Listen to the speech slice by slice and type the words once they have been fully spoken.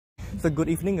So good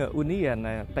evening, Uni,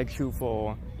 and thank you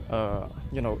for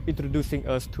introducing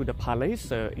us to the palace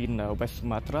in West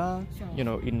Sumatra.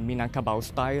 Sure. In Minangkabau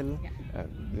style.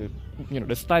 Yeah.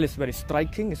 The style is very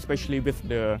striking, especially with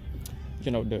the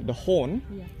horn.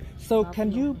 Yeah. So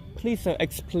can you please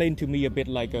explain to me a bit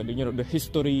like the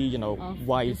history,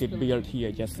 why is it built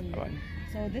here? Yes. Right.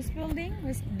 So this building,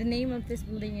 the name of this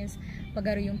building is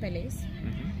Pagaruyung Palace.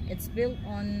 It's built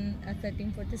on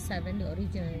 1347, the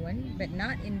original one, but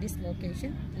not in this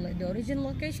location. The original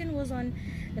location was on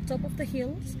the top of the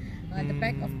hills, at the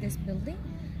back of this building,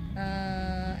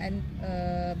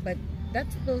 but that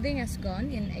building has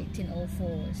gone in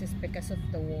 1804 just because of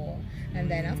the war, and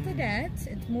then after that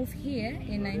it moved here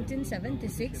in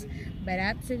 1976, but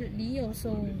absolutely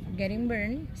also getting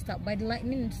burned, struck by the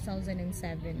lightning in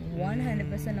 2007.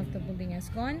 100% of the building has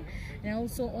gone, and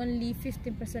also only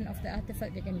 15% of the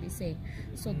artifact that can be saved.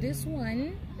 So this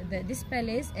one, this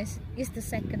palace is the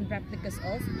second replicas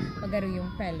of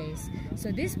Pagaruyung Palace.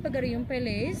 So this Pagaruyung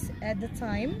Palace at the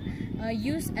time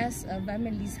used as a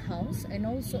family's house and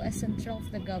also as central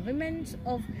of the government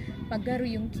of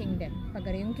Pagaruyung Kingdom.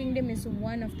 Pagaruyung Kingdom is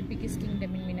one of the biggest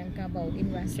kingdom in Minangkabau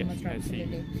in West Sumatra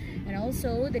today. And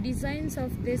also the designs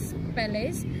of this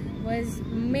palace was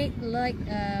made like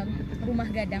rumah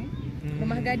gadang.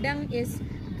 Rumah gadang is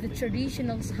the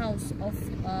traditional house of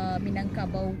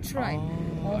Minangkabau tribe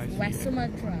of West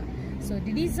Sumatra. So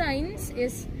the designs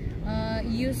is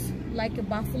used like a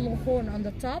buffalo horn on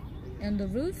the top and the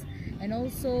roof, and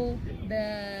also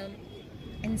the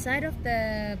inside of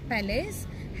the palace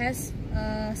has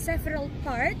several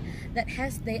parts that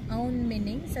has their own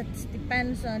meanings that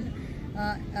depends on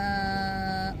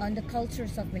the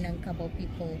cultures of Minangkabau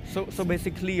people. So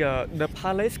basically, the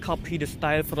palace copy the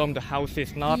style from the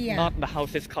houses, not the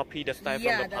houses copy the style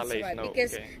from the palace. That's right. No,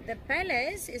 because the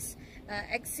palace is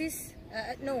exists.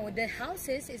 No, the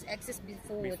houses is exist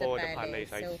before the palace.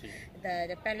 So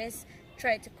the palace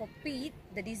tried to copy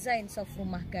the designs of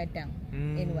rumah gadang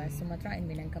in West Sumatra and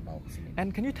Minangkabau.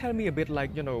 And can you tell me a bit like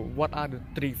what are the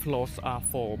 3 floors are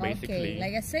for basically? Okay,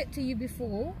 like I said to you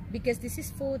before, because this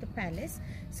is for the palace,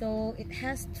 so it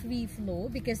has 3 floors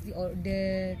because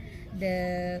the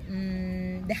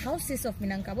houses of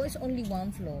Minangkabau is only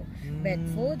 1 floor, but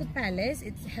for the palace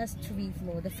it has 3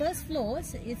 floors. The first floor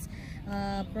is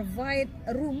provide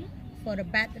a room for a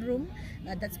bathroom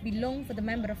that's belong for the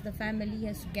member of the family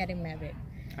who's getting married.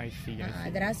 I see.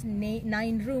 There are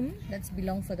 9 rooms that's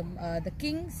belong for the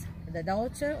kings, the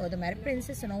daughter or the married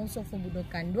princess, and also for Budo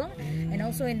Kanduang. And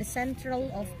also in the central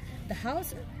of the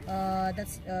house, there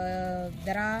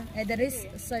is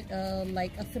such,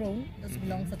 like a throne that's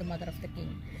belong for the mother of the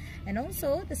king. And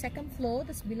also the second floor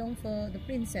that's belong for the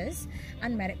princess,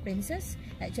 unmarried princess.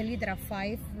 Actually there are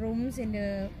 5 rooms in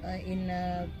the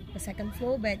second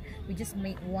floor, but we just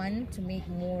made 1 to make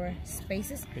more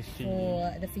spaces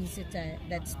for the visitor.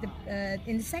 That's the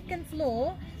in the second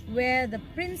floor where the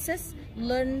princess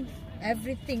learned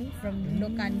everything from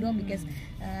Budo Kanduang, because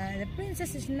the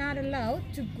princess is not allowed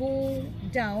to go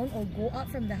down or go out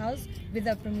from the house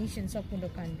without permissions of Budo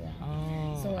Kanduang.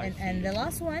 So and the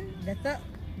last one, the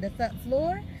third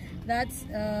floor, that's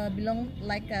belong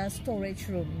like a storage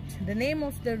room. The name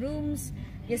of the rooms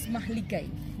is Mahligai.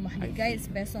 Mahligai is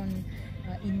based on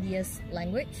Indian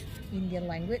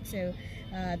language. So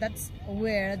that's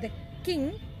where the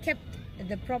king kept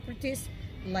the properties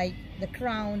like the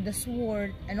crown, the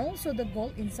sword, and also the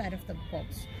gold inside of the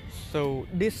box. So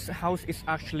this house is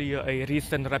actually a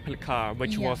recent replica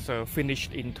which was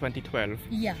finished in 2012.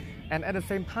 Yeah. And at the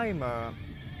same time,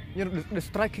 the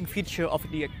striking feature of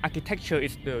the architecture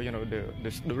is the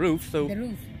roof. So the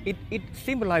roof. It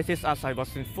symbolizes, as I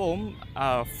was informed,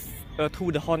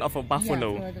 to the horn of a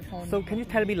buffalo. So can you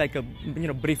tell me like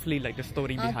briefly like the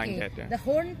story behind that? The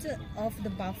horn of the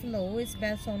buffalo is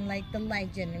based on like the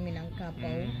legend in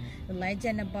Minangkabau, the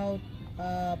legend about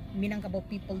Minangkabau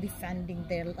people defending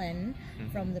their land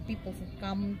from the people who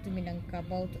come to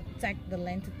Minangkabau to attack the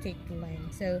land, to take the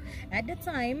land. So at the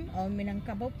time,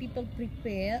 Minangkabau people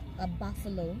prepare a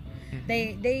buffalo.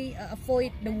 They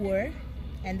avoid the war,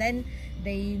 and then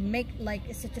they make like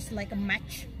such as like a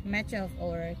match of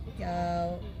or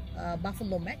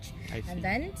buffalo match, and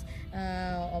then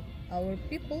our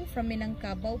people from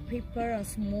Minangkabau prepare a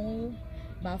small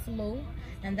buffalo,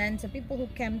 and then the people who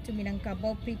came to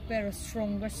Minangkabau prepare a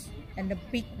strongest and the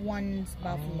big one's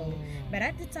buffalo. But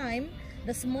at the time,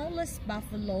 the smallest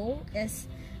buffalo is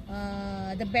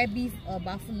the baby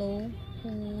buffalo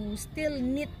who still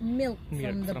need milk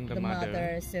from the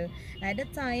mother. So at the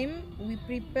time, we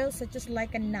prepare such as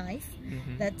like a knife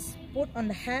that's put on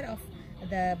the head of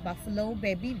the buffalo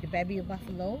baby, the baby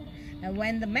buffalo. And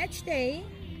when the match day,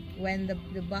 when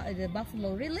the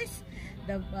buffalo release,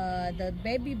 the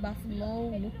baby buffalo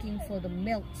looking for the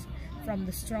milk from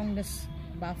the strongest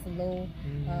buffalo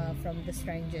from the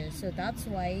strangers. So that's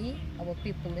why our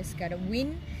people is gotta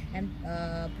win and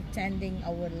pretending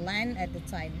our land at the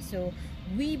time. So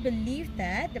we believe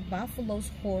that the buffalo's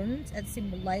horns are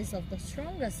symbolize of the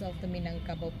strongest of the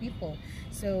Minangkabau people.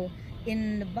 So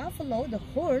in the buffalo, the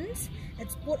horns,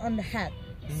 it's put on the head.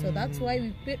 So that's why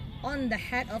we put on the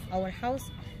head of our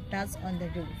house. That's on the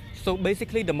roof. So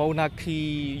basically, the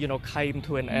monarchy, came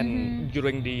to an end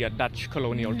during the Dutch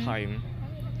colonial time.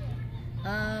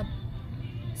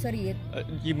 Sorry.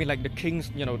 You mean like the kings?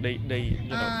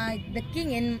 The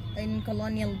king in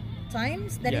colonial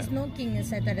times. There is no king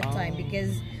set at the time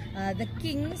because the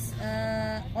kings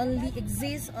only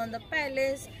exist on the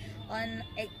palace on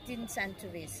 18th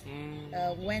centuries.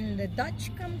 When the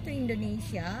Dutch come to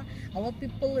Indonesia, our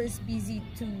people is busy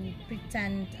to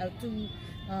pretend to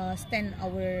stand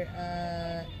our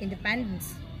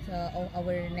independence of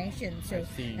our nation. So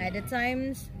at the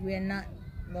times we are not.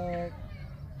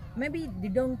 Maybe they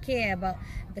don't care about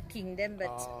the kingdom, but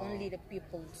only the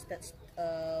people that's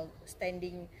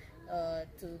standing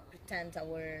to pretend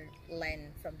our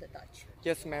land from the Dutch.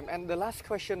 Yes, ma'am. And the last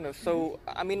question. So,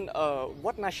 I mean,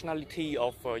 what nationality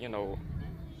of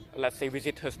let's say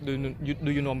visitors do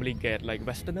you normally get? Like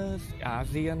Westerners,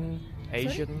 Asian,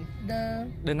 Asian?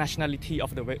 Sorry? The nationality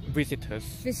of the visitors.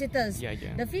 Visitors. Yeah.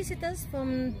 The visitors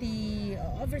from the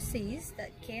overseas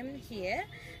that came here.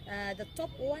 The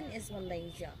top one is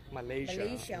Malaysia.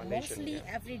 Mostly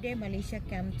every day Malaysia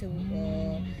come to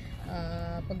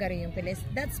Pagaruyung Palace.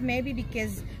 That's maybe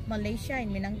because Malaysia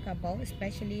in Minangkabau,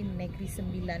 especially Negeri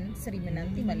Sembilan, Seri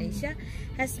Menanti, Malaysia,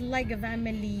 has like a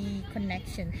family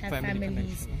connection,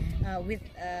 families with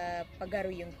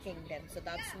Pagaruyung Kingdom. So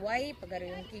that's why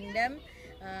Pagaruyung Kingdom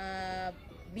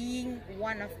being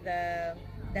one of the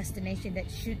destination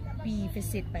that should be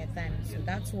visited by them. So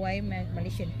that's why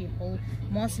Malaysian people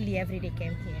mostly every day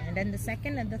came here. And then the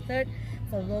second and the third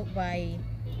followed by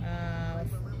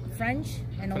French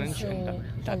and also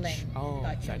Dutch.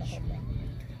 Dutch.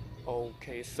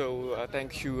 Okay, so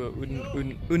thank you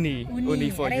Uni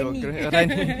for Reni.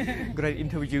 your great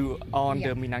interview on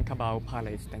the Minangkabau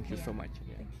Palace. Thank you so much.